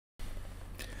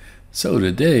So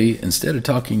today, instead of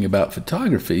talking about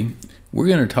photography, we're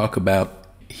going to talk about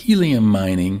helium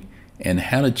mining and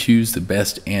how to choose the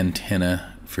best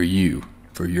antenna for you,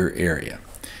 for your area.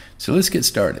 So let's get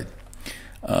started.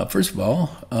 First of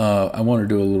all, I want to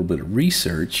do a little bit of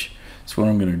research. So what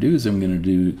I'm going to do is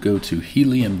go to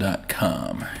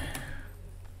helium.com.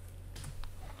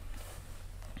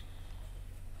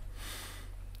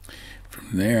 From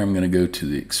there, I'm going to go to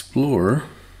the Explorer.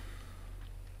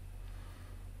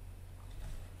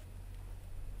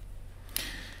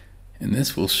 And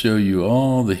this will show you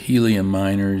all the helium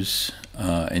miners,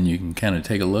 and you can kind of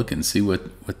take a look and see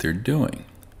what they're doing.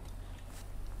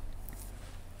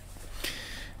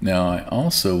 Now I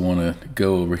also want to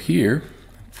go over here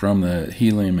from the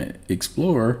Helium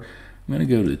Explorer. I'm going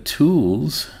to go to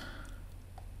Tools,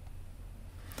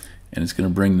 and it's going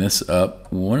to bring this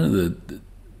up. One of the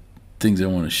things I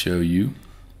want to show you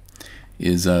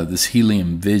is this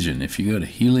Helium Vision. If you go to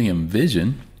Helium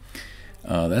Vision,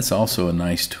 that's also a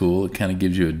nice tool. It kind of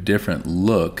gives you a different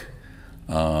look.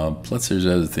 Plus there's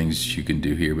other things you can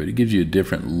do here, but it gives you a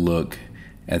different look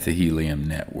at the helium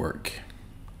network.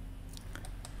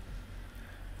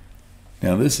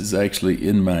 Now this is actually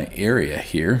in my area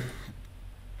here.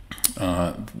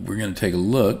 We're going to take a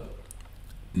look.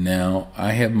 Now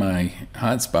I have my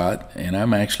hotspot, and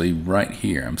I'm actually right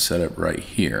here. I'm set up right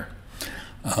here.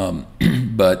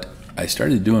 But I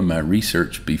started doing my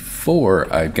research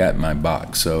before I got my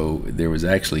box, so there was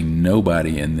actually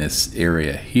nobody in this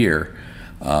area here.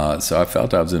 So I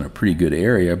felt I was in a pretty good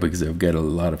area because I've got a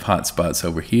lot of hot spots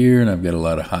over here and I've got a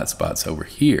lot of hot spots over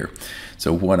here.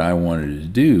 So what I wanted to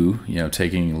do,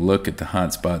 taking a look at the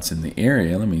hot spots in the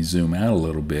area, let me zoom out a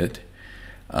little bit.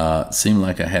 Seemed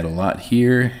like I had a lot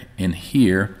here and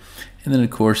here, and then of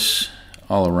course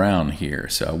all around here.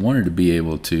 So I wanted to be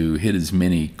able to hit as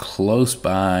many close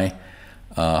by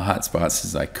hotspots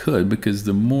as I could, because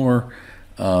the more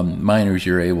miners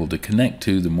you're able to connect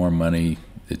to, the more money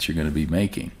that you're going to be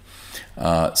making.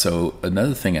 So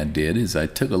another thing I did is I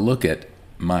took a look at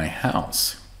my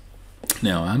house.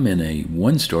 Now I'm in a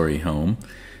one-story home.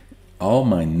 All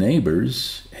my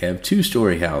neighbors have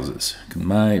two-story houses.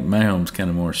 My home's kind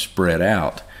of more spread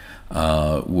out,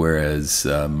 whereas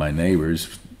my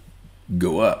neighbors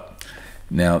go up.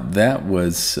 Now that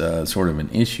was sort of an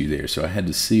issue there, so I had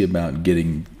to see about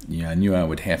getting, I knew I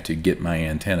would have to get my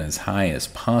antenna as high as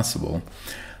possible.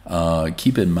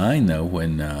 Keep in mind though,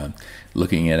 when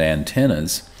looking at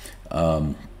antennas,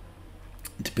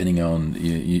 depending on,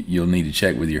 you'll need to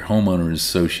check with your homeowners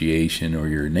association or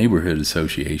your neighborhood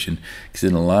association, because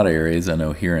in a lot of areas, I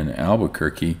know here in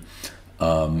Albuquerque,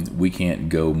 we can't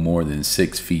go more than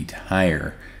 6 feet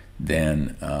higher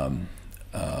than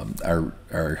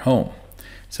our home.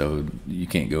 So you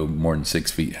can't go more than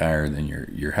 6 feet higher than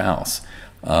your house,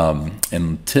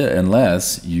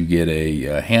 unless you get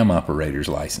a ham operator's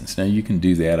license. Now you can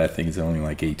do that. I think it's only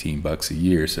like 18 bucks a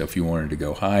year. So if you wanted to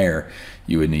go higher,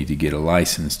 you would need to get a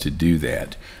license to do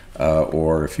that.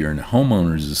 Or if you're in a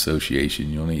homeowners association,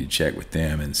 you'll need to check with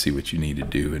them and see what you need to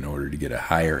do in order to get a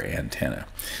higher antenna.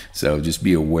 So just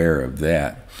be aware of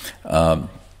that. Now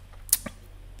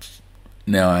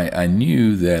I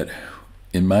knew that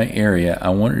in my area, I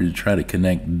wanted to try to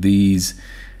connect these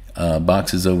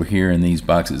boxes over here and these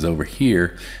boxes over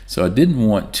here. So I didn't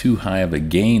want too high of a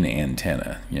gain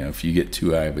antenna. If you get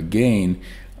too high of a gain,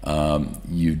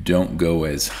 you don't go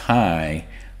as high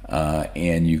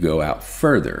and you go out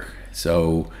further.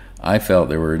 So I felt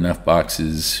there were enough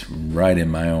boxes right in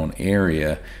my own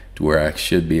area to where I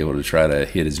should be able to try to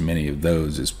hit as many of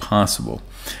those as possible.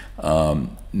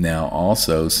 Now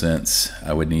also, since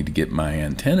I would need to get my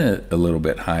antenna a little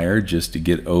bit higher just to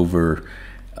get over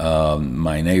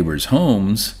my neighbors'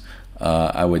 homes,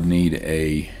 I would need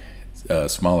a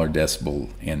smaller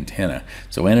decibel antenna.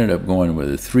 So I ended up going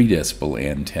with a 3 decibel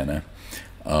antenna,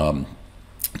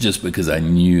 just because I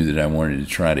knew that I wanted to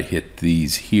try to hit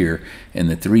these here. And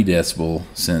the 3 decibel,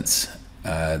 since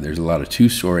there's a lot of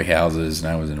 2-story houses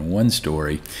and I was in a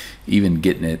 1-story, even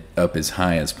getting it up as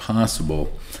high as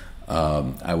possible,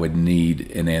 I would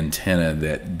need an antenna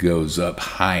that goes up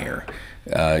higher.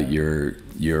 Your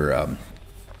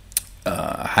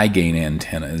high gain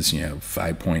antennas,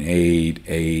 5.8,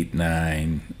 8,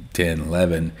 9, 10,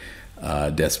 11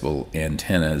 decibel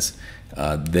antennas,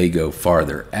 they go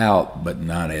farther out but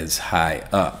not as high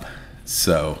up.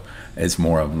 So it's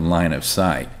more of line of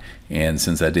sight. And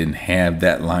since I didn't have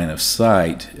that line of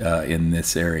sight in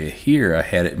this area here, I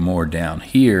had it more down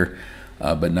here,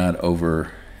 but not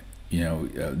over,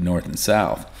 north and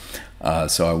south.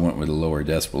 So I went with a lower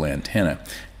decibel antenna.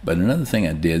 But another thing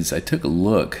I did is I took a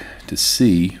look to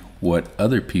see what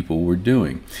other people were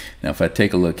doing. Now, if I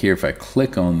take a look here, if I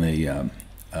click on the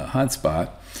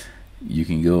hotspot, you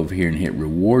can go over here and hit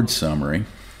Reward Summary,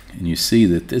 and you see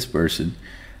that this person,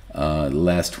 the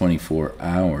last 24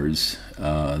 hours,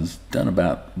 has done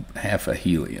about half a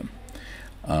helium.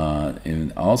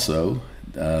 And also,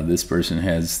 this person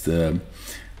has the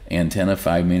antenna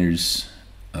 5 meters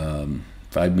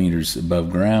above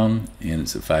ground, and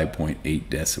it's a 5.8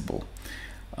 decibel.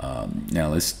 Now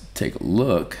let's take a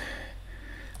look.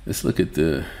 Let's look at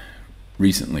the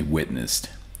recently witnessed.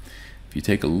 If you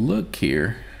take a look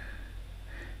here,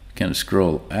 kind of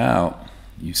scroll out,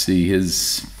 you see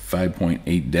his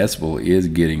 5.8 decibel is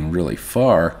getting really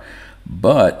far,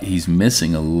 but he's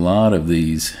missing a lot of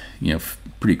these,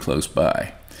 pretty close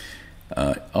by.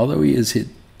 Although he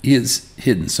is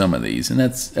hidden some of these, and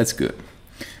that's good.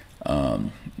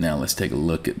 Now let's take a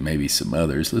look at maybe some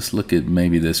others. Let's look at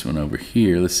maybe this one over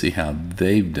here. Let's see how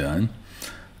they've done.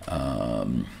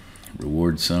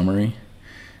 Reward Summary,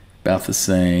 about the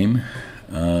same.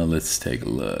 Let's take a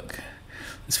look.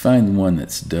 Let's find one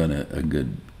that's done a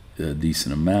good,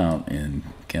 decent amount and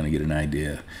kind of get an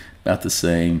idea. About the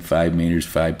same, 5 meters,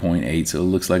 5.8. So it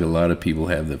looks like a lot of people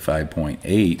have the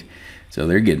 5.8. So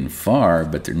they're getting far,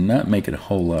 but they're not making a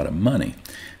whole lot of money.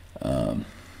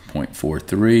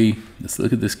 0.43. Let's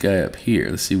look at this guy up here.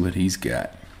 Let's see what he's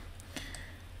got.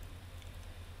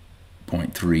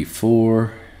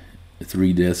 0.34,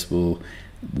 3 decibel,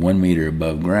 1 meter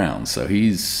above ground. So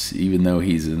he's, even though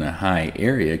he's in a high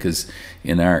area, because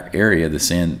in our area,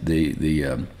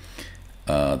 the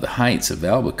heights of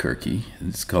Albuquerque,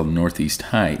 it's called Northeast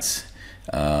Heights.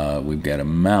 We've got a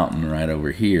mountain right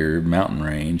over here, mountain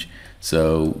range.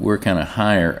 So we're kind of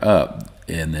higher up,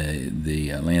 and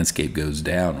the landscape goes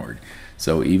downward.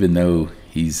 So even though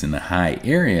he's in a high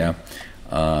area,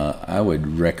 I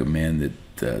would recommend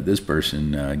that this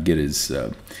person get his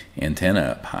antenna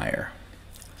up higher.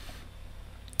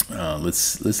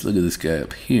 Let's look at this guy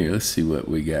up here. Let's see what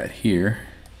we got here.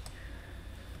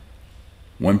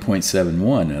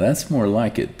 1.71. Now that's more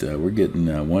like it. We're getting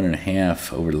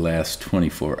 1.5 over the last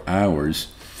 24 hours.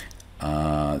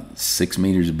 6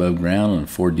 meters above ground and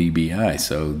 4 dBi.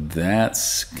 So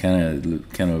that's kind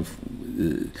of.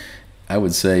 I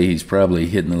would say he's probably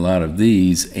hitting a lot of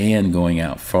these and going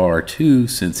out far too,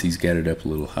 since he's got it up a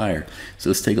little higher. So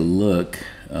let's take a look.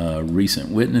 Recent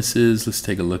witnesses. Let's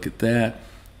take a look at that.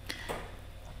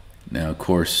 Now, of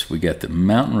course, we got the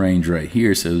mountain range right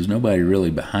here, so there's nobody really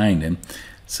behind him.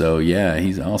 So yeah,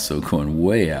 he's also going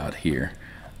way out here.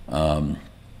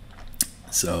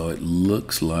 So it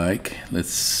looks like,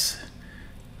 let's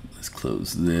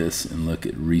close this and look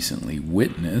at recently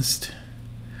witnessed.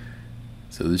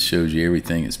 So this shows you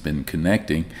everything that's been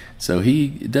connecting. So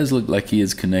it does look like he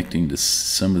is connecting to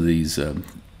some of these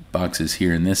boxes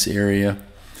here in this area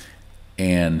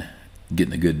and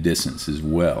getting a good distance as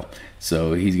well.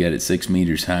 So he's got it 6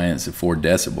 meters high and it's a 4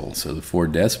 decibel. So the 4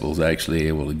 decibels is actually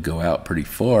able to go out pretty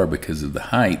far because of the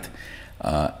height,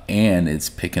 and it's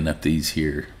picking up these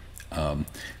here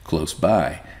close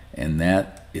by, and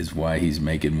that is why he's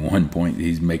making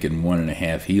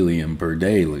 1.5 helium per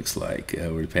day. Looks like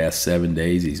over the past 7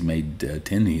 days he's made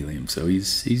 10 helium, so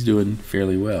he's doing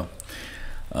fairly well.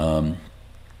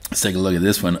 Let's take a look at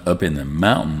this one up in the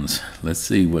mountains. Let's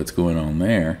see what's going on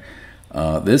there.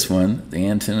 This one, the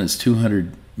antenna is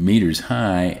 200 meters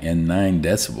high and 9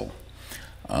 decibel.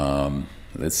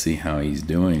 Let's see how he's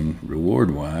doing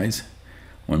reward wise.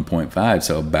 1.5,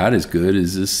 so about as good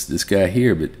as this guy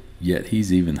here, but yet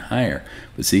he's even higher.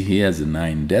 But see, he has a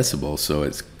 9 decibel, so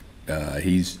it's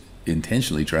he's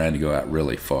intentionally trying to go out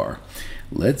really far.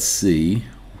 Let's see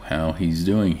how he's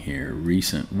doing here.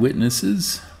 Recent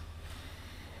witnesses.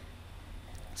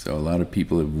 So a lot of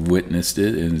people have witnessed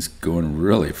it, and it's going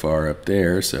really far up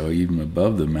there, so even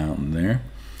above the mountain there.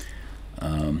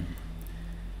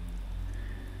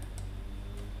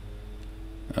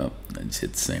 Oh, I just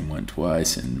hit the same one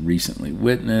twice. And recently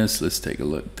witnessed, let's take a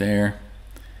look there.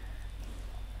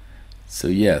 So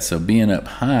yeah, so being up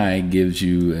high gives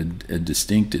you a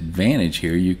distinct advantage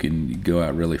here. You can go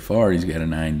out really far. He's got a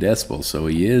 9 decibel, so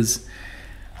he is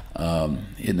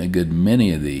hitting a good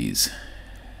many of these.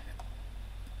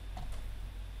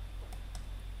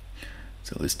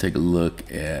 So let's take a look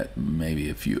at maybe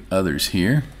a few others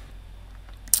here.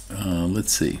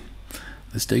 Let's see.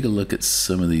 Let's take a look at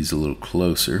some of these a little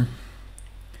closer.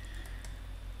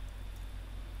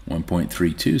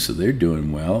 1.32, so they're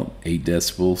doing well. 8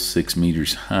 decibels, 6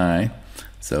 meters high.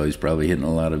 So he's probably hitting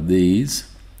a lot of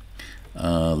these.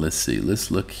 Let's see.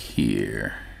 Let's look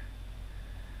here.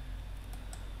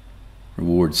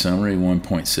 Reward summary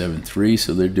 1.73,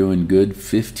 so they're doing good.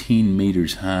 15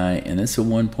 meters high, and it's a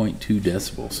 1.2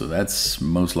 decibel, so that's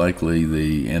most likely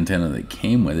the antenna that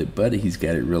came with it, but he's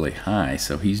got it really high,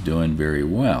 so he's doing very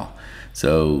well.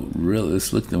 So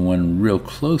let's look at the one real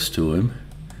close to him.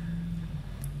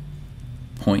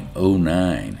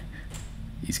 0.09.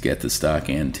 He's got the stock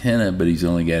antenna, but he's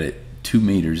only got it 2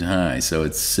 meters high, so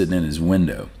it's sitting in his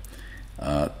window.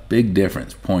 Big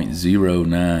difference,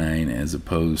 0.09 as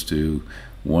opposed to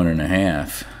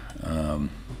 1.5,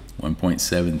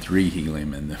 1.73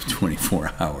 helium in the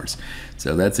 24 hours.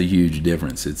 So that's a huge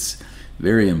difference. It's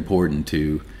very important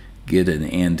to get an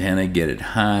antenna, get it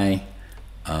high,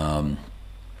 and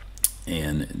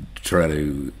try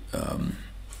to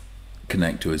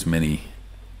connect to as many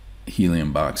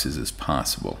helium boxes as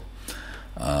possible.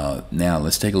 Now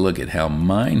let's take a look at how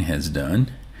mine has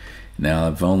done. Now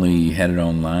I've only had it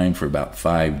online for about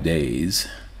 5 days,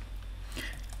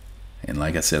 and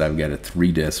like I said, I've got a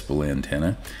 3 decibel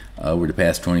antenna. Over the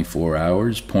past 24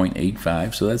 hours,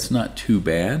 0.85, so that's not too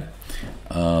bad.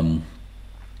 So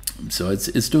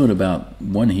it's doing about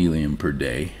 1 helium per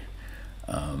day.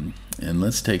 And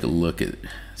let's take a look at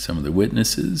some of the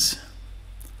witnesses.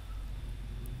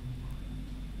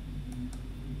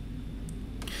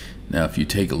 Now if you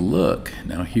take a look,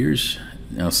 now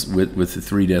with the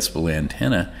 3 decibel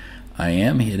antenna, I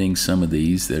am hitting some of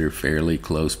these that are fairly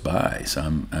close by. So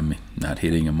I'm not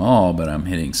hitting them all, but I'm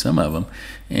hitting some of them.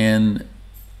 And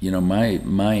you know,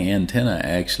 my antenna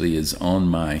actually is on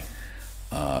my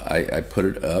I put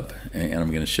it up, and I'm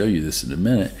going to show you this in a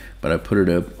minute, but I put it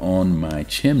up on my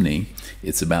chimney.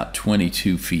 It's about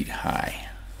 22 feet high.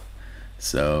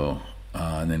 So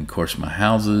and then of course my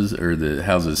houses, or the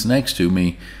houses next to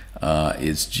me,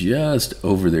 is just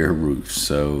over their roofs,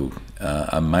 so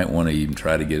I might want to even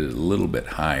try to get it a little bit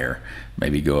higher,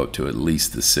 maybe go up to at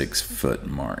least the 6-foot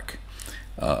mark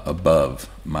above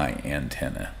my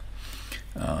antenna.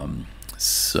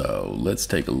 So let's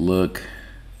take a look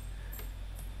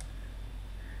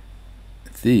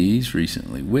at these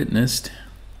recently witnessed.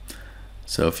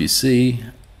 So if you see,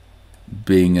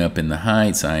 being up in the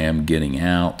heights, I am getting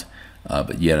out.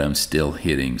 But yet I'm still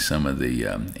hitting some of the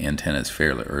antennas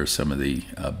fairly, or some of the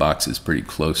boxes pretty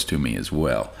close to me as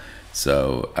well.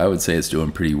 So I would say it's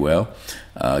doing pretty well.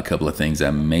 A couple of things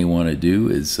I may want to do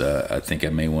is I think I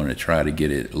may want to try to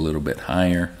get it a little bit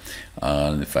higher.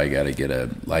 And if I got to get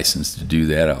a license to do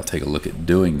that, I'll take a look at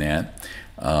doing that.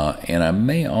 And I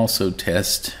may also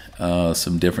test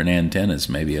some different antennas,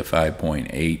 maybe a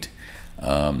 5.8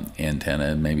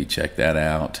 antenna, maybe check that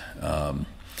out.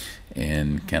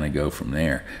 And kind of go from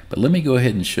there. But let me go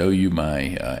ahead and show you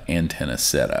my antenna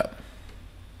setup.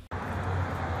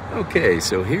 Okay,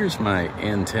 so here's my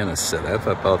antenna setup.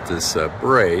 I bought this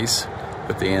brace,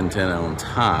 put the antenna on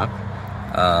top.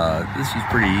 This is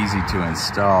pretty easy to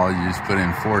install. You just put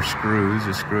in 4 screws,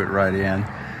 just screw it right in.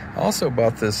 I also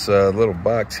bought this little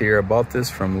box here. I bought this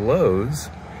from Lowe's.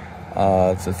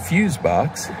 It's a fuse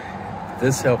box.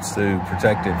 This helps to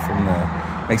protect it from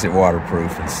makes it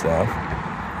waterproof and stuff.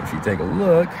 If you take a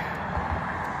look,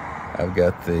 I've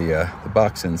got the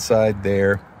box inside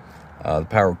there. The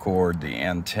power cord, the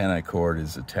antenna cord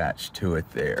is attached to it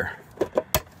there.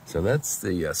 So that's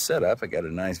the setup. I got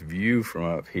a nice view from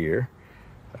up here.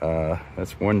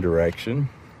 That's one direction.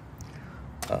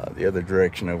 The other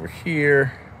direction over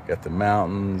here, got the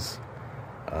mountains.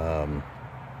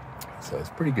 So it's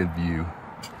a pretty good view.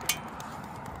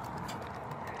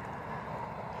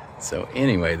 So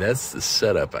anyway, that's the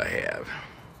setup I have.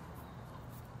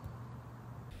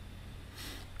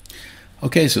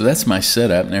 Okay, so that's my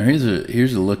setup. Now here's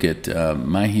a look at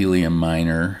my helium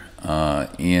miner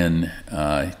in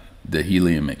the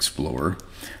Helium Explorer,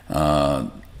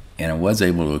 and I was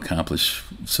able to accomplish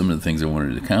some of the things I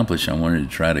wanted to accomplish. I wanted to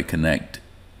try to connect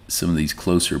some of these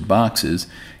closer boxes,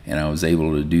 and I was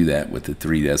able to do that with the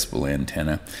 3 decibel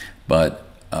antenna. But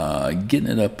getting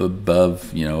it up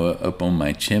above, up on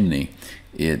my chimney,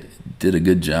 it did a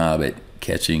good job at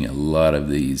catching a lot of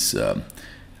these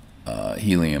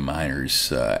helium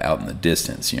miners out in the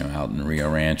distance, out in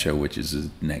Rio Rancho, which is the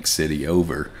next city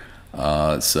over.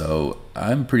 So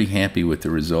I'm pretty happy with the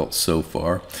results so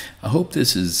far. I hope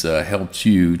this has helped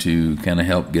you to kind of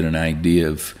help get an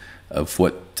idea of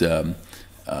what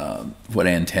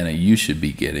antenna you should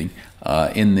be getting.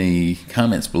 In the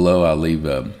comments below, I'll leave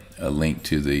a link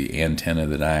to the antenna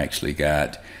that I actually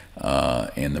got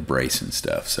and the brace and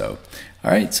stuff. So all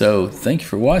right, so thank you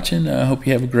for watching. I hope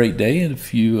you have a great day, and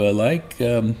if you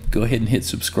go ahead and hit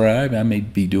subscribe. I may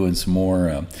be doing some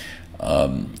more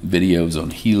videos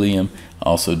on helium. I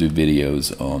also do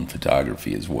videos on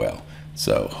photography as well.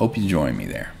 So hope you join me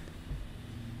there.